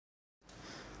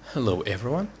Hello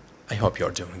everyone, I hope you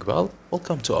are doing well.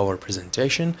 Welcome to our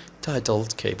presentation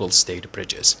titled Cable-Stayed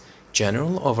Bridges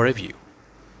General Overview,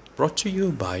 brought to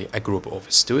you by a group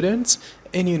of students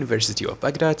in University of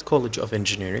Baghdad College of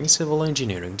Engineering Civil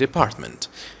Engineering Department.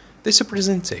 This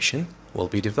presentation will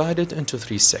be divided into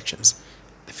three sections.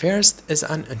 The first is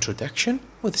an introduction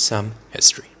with some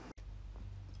history.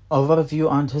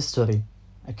 Overview and history.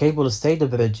 A cable-stayed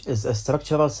bridge is a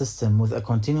structural system with a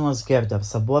continuous girder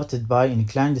supported by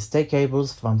inclined stay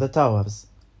cables from the towers.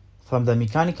 From the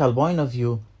mechanical point of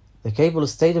view, the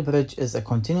cable-stayed bridge is a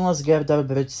continuous girder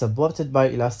bridge supported by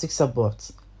elastic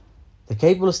supports. The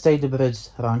cable-stayed bridge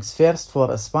ranks first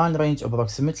for a span range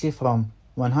approximately from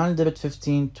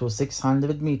 115 to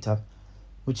 600 meters,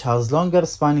 which has longer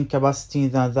spanning capacity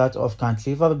than that of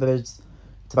cantilever bridges,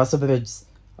 truss bridges,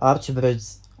 arch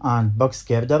bridges, and box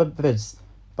girder bridges,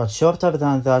 but shorter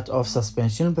than that of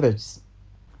suspension bridges.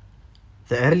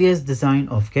 The earliest design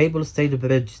of cable-stayed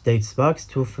bridge dates back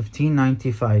to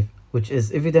 1595, which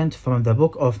is evident from the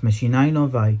Book of Machinae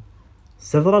Novae.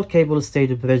 Several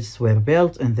cable-stayed bridges were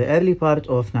built in the early part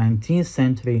of 19th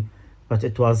century, but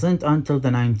it wasn't until the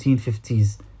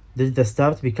 1950s did they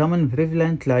start becoming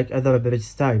prevalent like other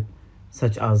bridge types,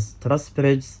 such as truss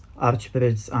bridges, arch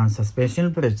bridges, and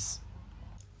suspension bridges.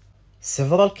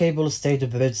 Several cable-stayed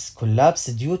bridges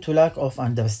collapsed due to lack of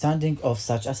understanding of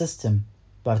such a system,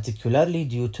 particularly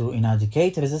due to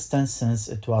inadequate resistance since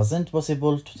it wasn't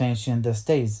possible to tension the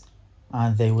stays,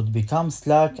 and they would become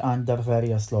slack under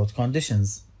various load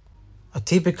conditions. A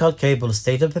typical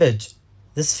cable-stayed bridge.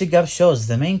 This figure shows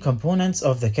the main components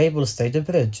of the cable-stayed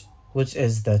bridge, which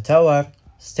is the tower,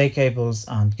 stay cables,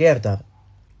 and girder.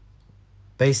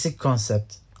 Basic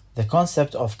concept. The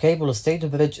concept of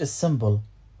cable-stayed bridge is simple,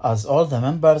 as all the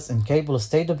members in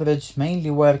cable-stayed bridge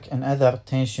mainly work in either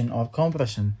tension or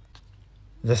compression.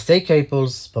 The stay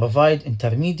cables provide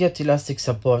intermediate elastic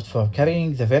support for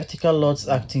carrying the vertical loads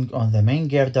acting on the main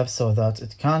girder so that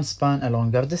it can span a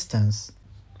longer distance.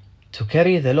 To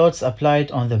carry the loads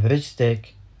applied on the bridge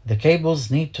deck, the cables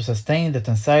need to sustain the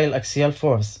tensile axial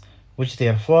force, which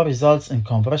therefore results in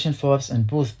compression force in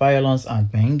both pylons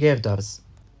and main girders.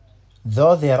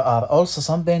 Though there are also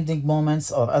some bending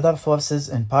moments or other forces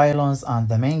in pylons and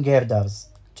the main girders,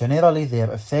 generally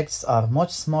their effects are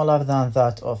much smaller than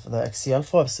that of the axial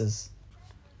forces.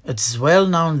 It is well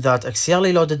known that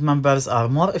axially loaded members are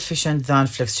more efficient than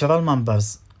flexural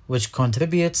members, which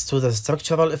contributes to the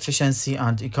structural efficiency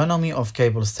and economy of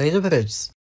cable-stayed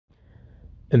bridges.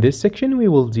 In this section, we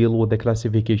will deal with the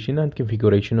classification and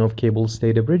configuration of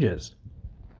cable-stayed bridges.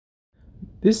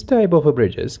 This type of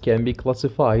bridges can be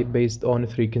classified based on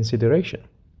three considerations.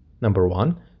 Number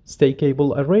one, stay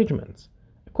cable arrangements.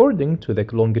 According to the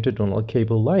longitudinal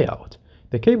cable layout,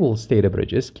 the cable-stayed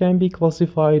bridges can be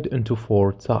classified into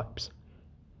four types.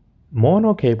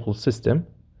 Mono cable system.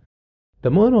 The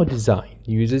mono design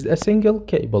uses a single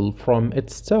cable from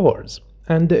its towers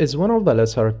and is one of the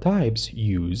lesser types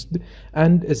used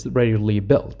and is rarely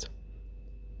built.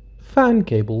 Fan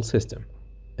cable system.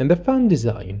 In the fan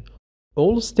design,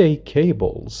 all stay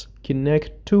cables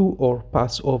connect to or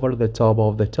pass over the top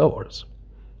of the towers.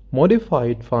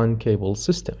 Modified fan cable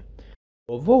system.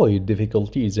 To avoid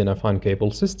difficulties in a fan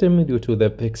cable system due to the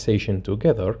fixation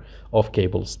together of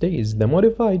cable stays, the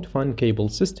modified fan cable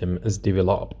system is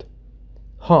developed.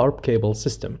 Harp cable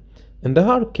system. In the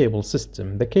harp cable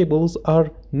system, the cables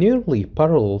are nearly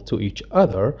parallel to each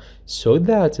other so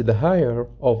that the higher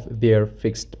of their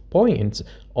fixed points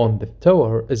on the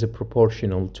tower is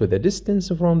proportional to the distance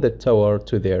from the tower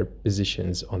to their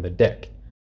positions on the deck.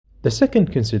 The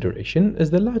second consideration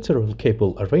is the lateral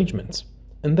cable arrangements.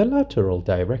 In the lateral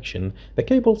direction, the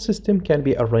cable system can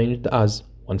be arranged as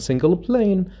one single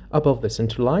plane above the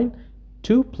center line,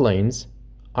 two planes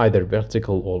either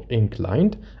vertical or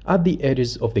inclined at the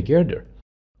edges of the girder,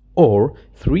 or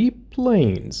three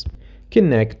planes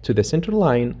connect to the center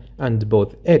line and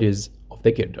both edges of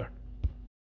the girder.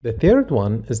 The third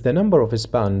one is the number of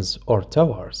spans or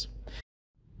towers.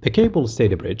 The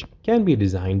cable-stayed bridge can be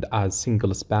designed as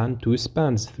single span, two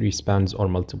spans, three spans, or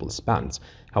multiple spans.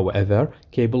 However,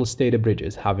 cable-stayed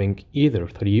bridges having either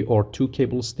three or two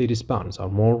cable-stayed spans are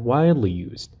more widely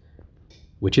used,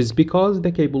 which is because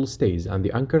the cable stays and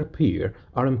the anchor pier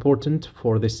are important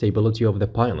for the stability of the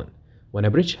pylon. When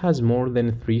a bridge has more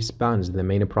than three spans, the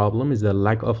main problem is the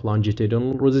lack of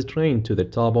longitudinal restraint to the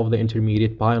top of the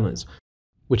intermediate pylons,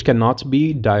 which cannot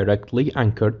be directly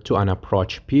anchored to an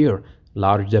approach pier.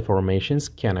 Large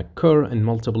deformations can occur in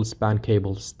multiple span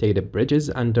cable-stayed bridges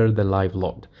under the live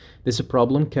load. This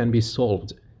problem can be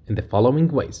solved in the following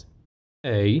ways.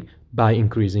 A. By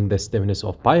increasing the stiffness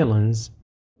of pylons.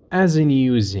 as in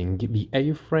using the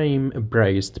A-frame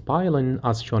braced pylon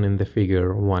as shown in the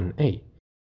figure 1A.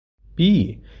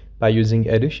 B. By using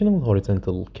additional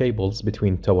horizontal cables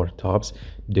between tower tops,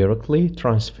 directly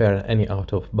transfer any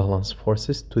out-of-balance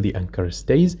forces to the anchor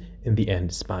stays in the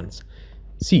end spans.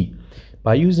 C.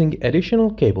 By using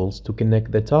additional cables to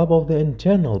connect the top of the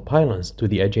internal pylons to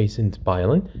the adjacent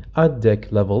pylon at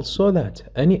deck level so that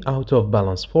any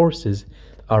out-of-balance forces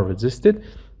are resisted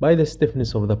by the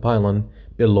stiffness of the pylon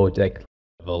below deck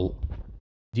level.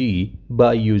 D.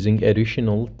 By using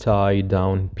additional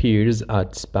tie-down piers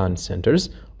at span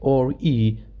centers, or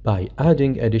E. By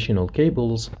adding additional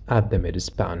cables at the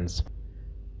mid-spans.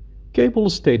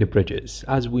 Cable-stayed bridges,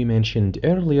 as we mentioned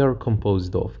earlier,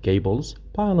 composed of cables,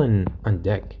 pylon, and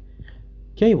deck.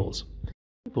 Cables.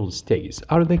 Cable stays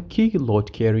are the key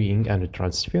load-carrying and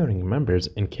transferring members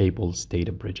in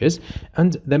cable-stayed bridges,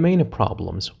 and the main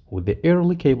problems with the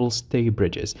early cable-stay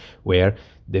bridges were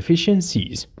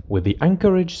deficiencies with the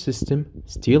anchorage system,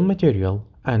 steel material,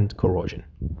 and corrosion.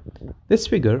 This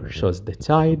figure shows the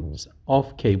types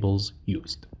of cables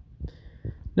used.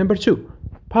 Number 2.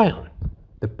 Pylon.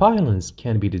 The pylons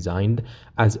can be designed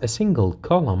as a single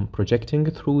column projecting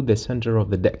through the center of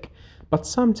the deck, but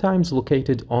sometimes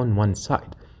located on one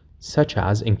side, such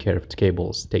as in curved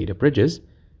cable-stayed bridges.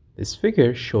 This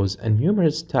figure shows a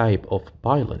numerous type of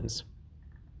pylons.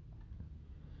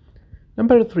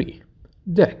 Number 3.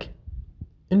 Deck.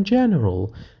 In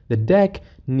general, the deck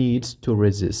needs to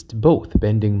resist both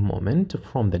bending moment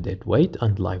from the dead weight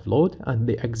and live load and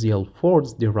the axial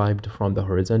force derived from the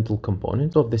horizontal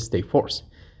component of the stay force.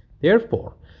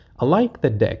 Therefore, unlike the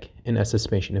deck in a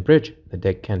suspension bridge, the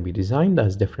deck can be designed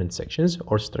as different sections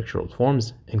or structural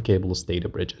forms in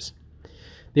cable-stayed bridges.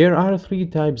 There are 3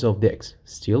 types of decks: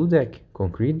 steel deck,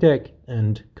 concrete deck,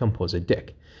 and composite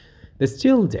deck. The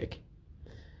steel deck.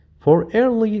 For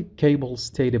early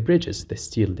cable-stayed bridges, the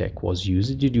steel deck was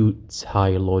used due to its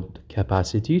high load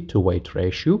capacity to weight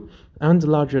ratio and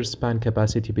larger span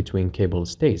capacity between cable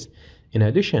stays. In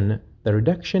addition, the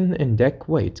reduction in deck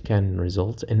weight can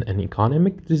result in an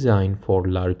economic design for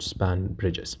large span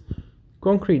bridges.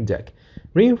 Concrete deck.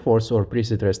 Reinforced or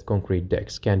pre-stressed concrete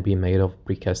decks can be made of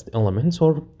precast elements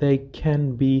or they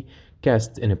can be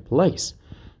cast in place.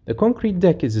 The concrete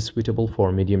deck is suitable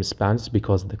for medium spans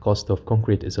because the cost of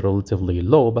concrete is relatively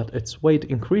low, but its weight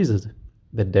increases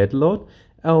the dead load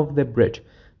of the bridge,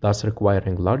 thus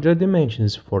requiring larger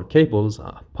dimensions for cables,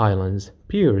 pylons,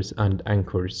 piers, and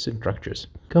anchor structures.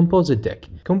 Composite deck.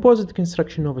 Composite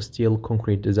construction of steel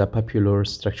concrete is a popular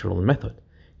structural method.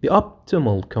 The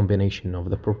optimal combination of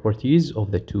the properties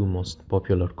of the 2 most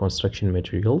popular construction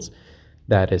materials,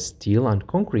 that is steel and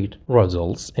concrete,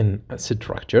 results in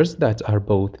structures that are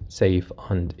both safe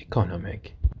and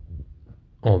economic.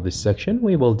 On this section,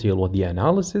 we will deal with the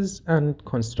analysis and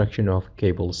construction of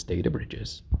cable-stayed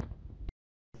bridges.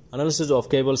 Analysis of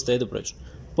cable-stayed bridge.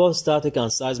 Both static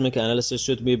and seismic analysis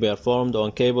should be performed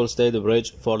on cable-stayed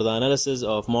bridge. For the analysis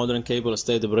of modern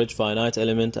cable-stayed bridge, finite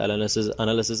element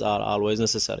analysis are always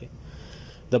necessary.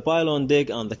 The pylon deck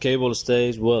and the cable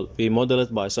stays will be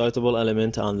modeled by suitable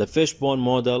element, and the fishbone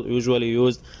model usually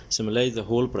used simulates the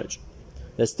whole bridge.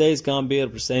 The stays can be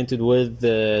represented with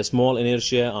small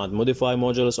inertia and modify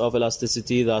modulus of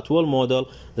elasticity that will model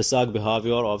the sag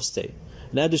behavior of stay.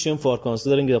 In addition, for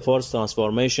considering the force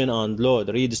transformation and load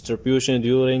redistribution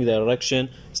during the erection,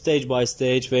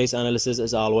 stage-by-stage phase analysis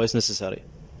is always necessary.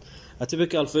 A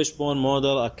typical fishbone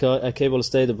model, a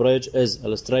cable-stayed bridge, is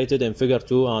illustrated in Figure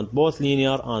 2, and both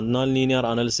linear and non-linear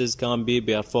analysis can be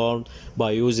performed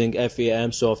by using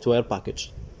FEM software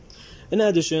package. In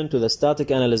addition to the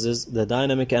static analysis, the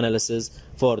dynamic analysis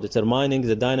for determining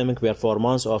the dynamic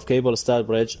performance of cable-stayed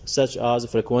bridge, such as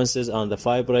frequencies and the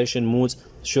vibration modes,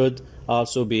 should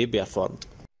also be performed.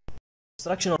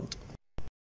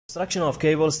 Construction of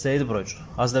cable-stayed bridge.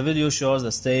 As the video shows,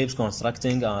 the steps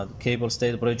constructing a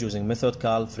cable-stayed bridge using method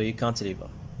called free cantilever.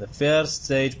 The first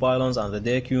stage pylons and the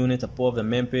deck unit above the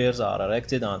main piers are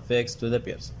erected and fixed to the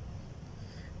piers.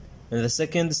 In the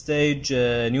second stage,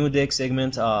 new deck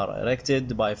segments are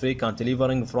erected by free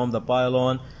cantilevering from the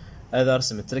pylon, either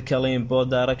symmetrically in both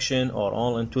directions or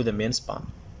all into the main span.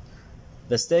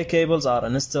 The stay cables are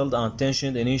installed and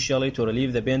tensioned initially to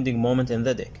relieve the bending moment in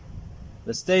the deck.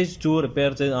 The stage 2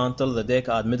 repeated until the deck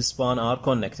at mid-span are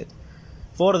connected.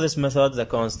 For this method, the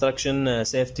construction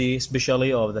safety,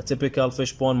 especially of the typical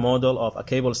fishbone model of a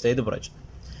cable-stayed bridge.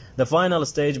 The final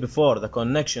stage before the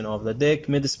connection of the deck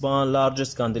mid-span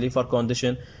largest cantilever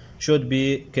condition should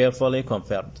be carefully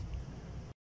confirmed.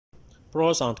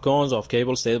 Pros and cons of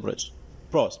cable-stayed bridge.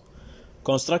 Pros.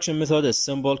 Construction method is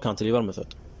simple cantilever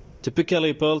method,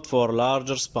 typically built for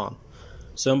larger span.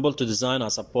 simple to design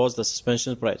and support the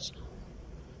suspension bridge.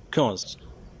 Cons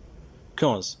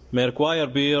may require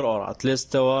pier or at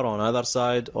least tower on either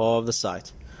side of the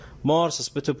site. More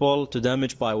susceptible to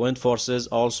damage by wind forces,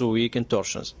 also weak in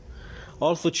torsions.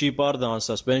 Although cheaper than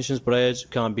suspension bridge,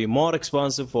 can be more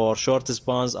expensive for short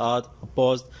spans as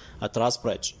opposed a truss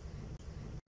bridge.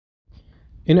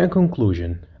 In a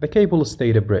conclusion, the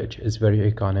cable-stayed bridge is very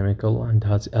economical and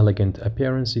has elegant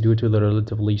appearance due to the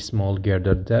relatively small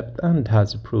girder depth and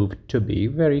has proved to be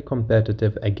very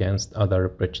competitive against other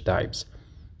bridge types.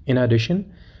 In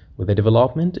addition, with the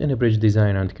development in bridge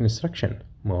design and construction,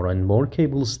 more and more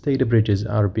cable-stayed bridges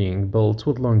are being built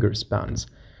with longer spans.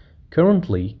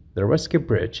 Currently, the Russky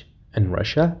Bridge in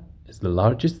Russia is the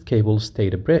largest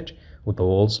cable-stayed bridge with the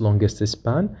world's longest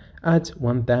span at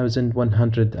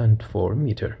 1,104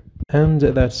 meters. And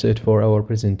that's it for our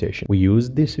presentation. We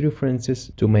used these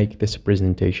references to make this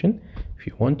presentation. If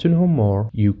you want to know more,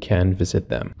 you can visit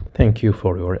them. Thank you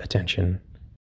for your attention.